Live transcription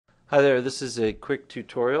Hi there, this is a quick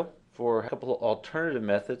tutorial for a couple of alternative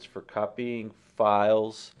methods for copying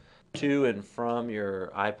files to and from your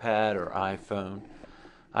iPad or iPhone.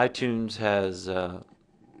 iTunes has a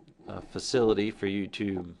facility for you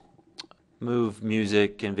to move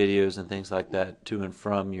music and videos and things like that to and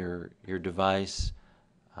from your device.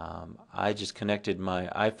 I just connected my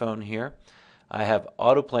iPhone here. I have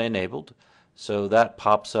autoplay enabled, so that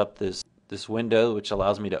pops up this window which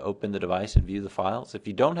allows me to open the device and view the files. If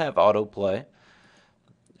you don't have autoplay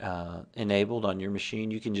enabled on your machine,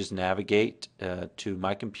 you can just navigate to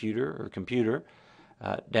My Computer or Computer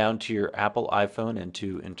down to your Apple iPhone and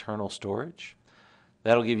to Internal Storage.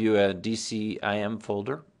 That'll give you a DCIM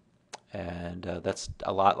folder, and that's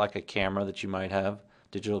a lot like a camera that you might have,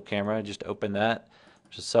 digital camera. Just open that.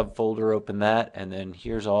 There's a subfolder, open that, and then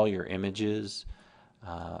here's all your images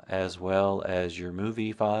as well as your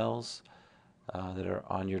movie files that are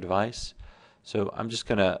on your device. So I'm just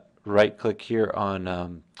going to right click here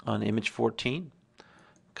on image 14,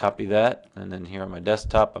 copy that, and then here on my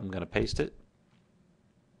desktop I'm going to paste it.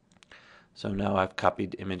 So now I've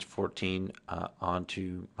copied image 14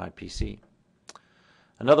 onto my PC.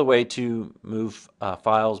 Another way to move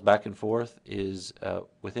files back and forth is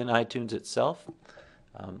within iTunes itself.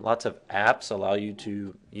 Lots of apps allow you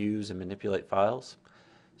to use and manipulate files.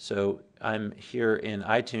 So I'm here in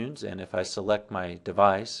iTunes, and if I select my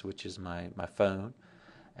device, which is my phone,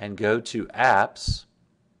 and go to apps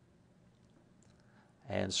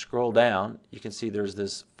and scroll down, you can see there's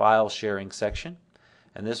this file sharing section,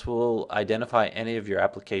 and this will identify any of your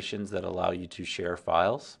applications that allow you to share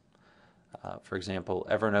files. For example,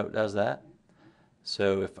 Evernote does that.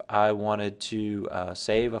 So if I wanted to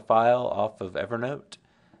save a file off of Evernote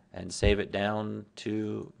and save it down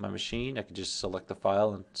to my machine, I could just select the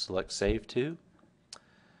file and select Save To.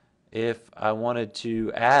 If I wanted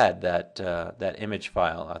to add that image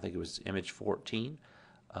file, I think it was image 14,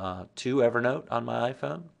 to Evernote on my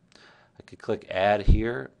iPhone, I could click Add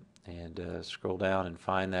here and scroll down and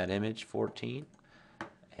find that image 14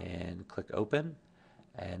 and click Open,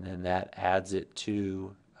 and then that adds it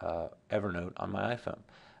to Evernote on my iPhone.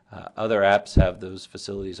 Other apps have those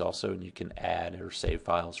facilities also, and you can add or save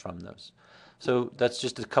files from those. So that's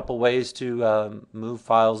just a couple ways to move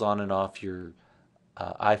files on and off your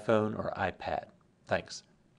iPhone or iPad. Thanks.